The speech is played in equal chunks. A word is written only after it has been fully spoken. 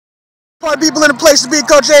Party people in the place to be.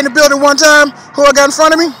 Coach A in the building one time. Who I got in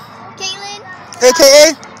front of me? Caitlin.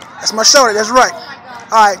 AKA? That's my shoulder, that's right.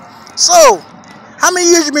 Alright, so, how many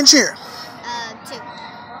years you been cheering?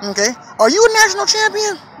 2. Okay. Are you a national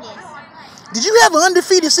champion? Yes. Did you have an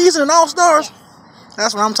undefeated season in All-Stars? Yes.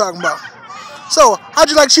 That's what I'm talking about. So, how'd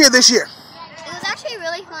you like cheer this year? It was actually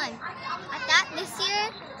really fun. I thought this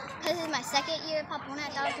year, because it's my second year at Pop One, I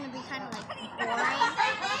thought it was going to be kind of like boring,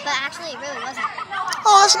 but actually it really wasn't.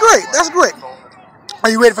 Oh, that's great. That's great. Are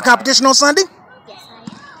you ready for competition on Sunday? Yes, I am.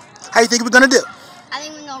 How you think we're going to do? I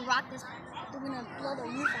think we're going to rock this. We're going to blow the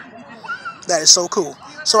roof off this. That is so cool.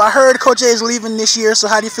 So I heard Coach A is leaving this year, so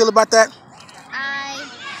how do you feel about that? I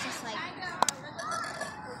just like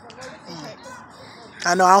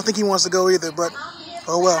I know, I don't think he wants to go either, but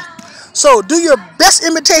oh well. So do your best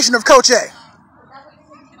imitation of Coach A.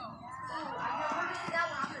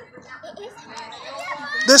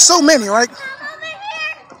 There's so many, right?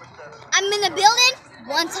 I'm in the building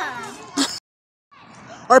one time.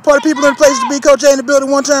 All right, party people in the place to be. Coach A in the building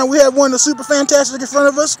one time. We have one of the super fantastic in front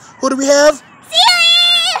of us. Who do we have?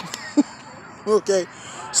 Siri! Okay.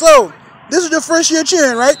 So, this is your first year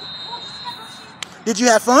cheering, right? Did you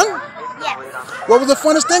have fun? Yes. What was the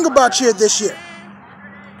funnest thing about cheer this year?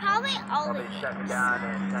 Probably all the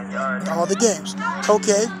games. All the games.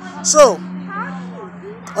 Okay. So,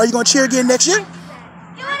 are you going to cheer again next year?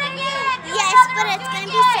 Yes, but it's going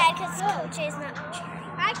to be sad because Coach A is not cheering.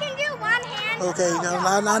 I can do one hand. Okay,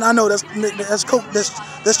 I know that's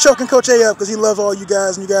choking Coach A up because he loves all you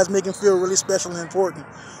guys and you guys make him feel really special and important.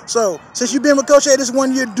 So, since you've been with Coach A this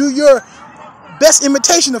 1 year, do your best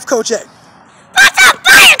imitation of Coach A. Put some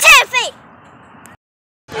fire 10 feet!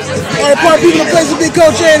 All right, party people in the place to be.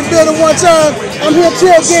 Coach A in the building one time. I'm here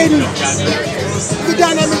tailgating. The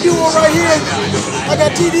dynamic duo right here. I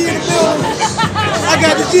got TD in the building. I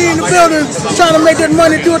got the G in the building, trying to make that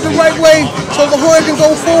money, do it the right way, so the Hoya can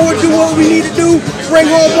go forward, do what we need to do, bring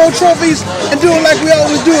home more trophies, and do it like we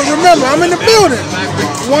always do it. Remember, I'm in the building.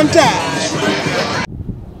 One time.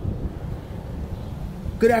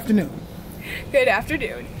 Good afternoon. Good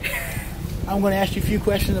afternoon. I'm going to ask you a few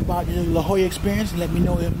questions about your La Jolla experience and let me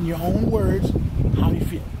know in your own words how you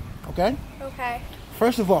feel. Okay? Okay.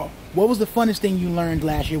 First of all, what was the funnest thing you learned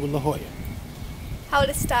last year with La Jolla? How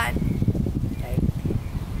to stun.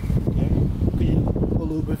 Could you go a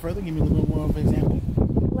little bit further? Give me a little bit more of an example.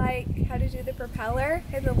 Like how to do the propeller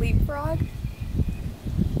and the leapfrog.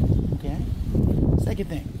 Okay. Second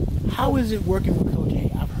thing, how is it working with Coach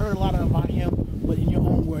A? I've heard a lot about him, but in your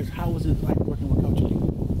own words, how was it like working with Coach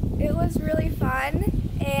A? It was really fun,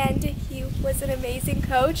 and he was an amazing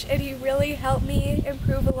coach, and he really helped me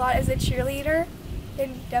improve a lot as a cheerleader,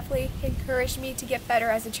 and definitely encouraged me to get better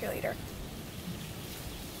as a cheerleader.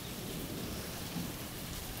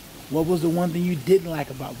 What was the one thing you didn't like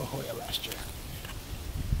about La Jolla last year?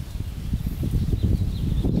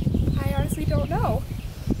 I honestly don't know.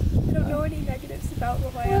 I don't know any negatives about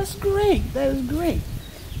La Jolla. That's great. That is great.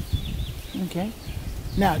 Okay.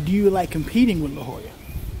 Now, do you like competing with La Jolla?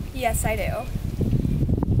 Yes, I do.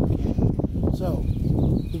 Okay. So,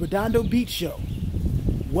 the Redondo Beach Show.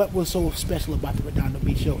 What was so special about the Redondo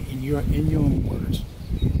Beach Show in your own words?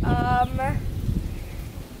 I'm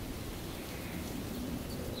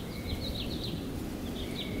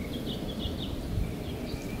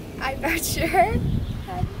not sure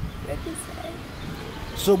what to say.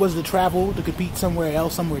 So was the travel to compete somewhere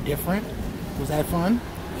else, somewhere different? Was that fun?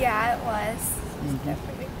 Yeah, it was. It was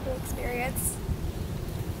definitely a cool experience.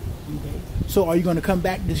 Okay. So are you going to come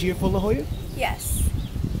back this year for La Jolla? Yes.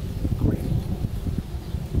 Great.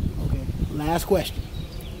 Okay. Last question.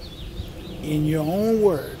 In your own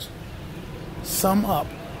words, sum up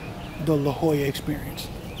the La Jolla experience.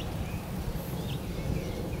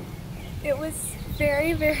 It was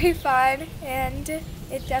very, very fun, and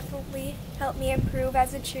it definitely helped me improve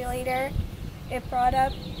as a cheerleader. It brought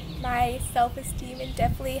up my self-esteem and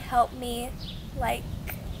definitely helped me like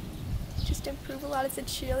just improve a lot as a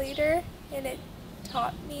cheerleader, and it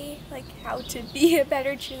taught me like how to be a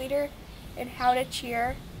better cheerleader and how to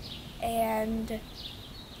cheer, and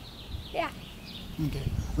yeah.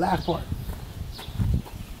 Okay. Last part.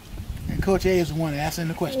 And Coach A is the one asking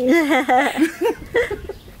the question.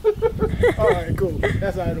 All right, cool.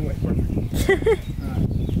 That's out of the way. Perfect. All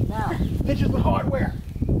right. Now, pictures with hardware.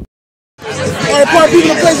 All right, party people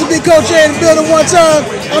in the place to be. Coach A in the building one time.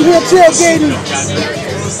 I'm here tailgating.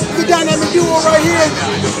 The dynamic duo right here.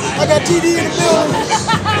 I got TD in the building.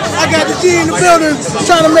 I got the G in the building,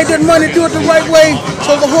 trying to make that money, do it the right way,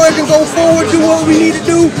 so the Hoya can go forward, do what we need to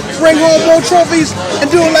do, bring home more trophies, and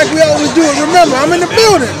do it like we always do it. Remember, I'm in the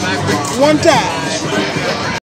building. One time.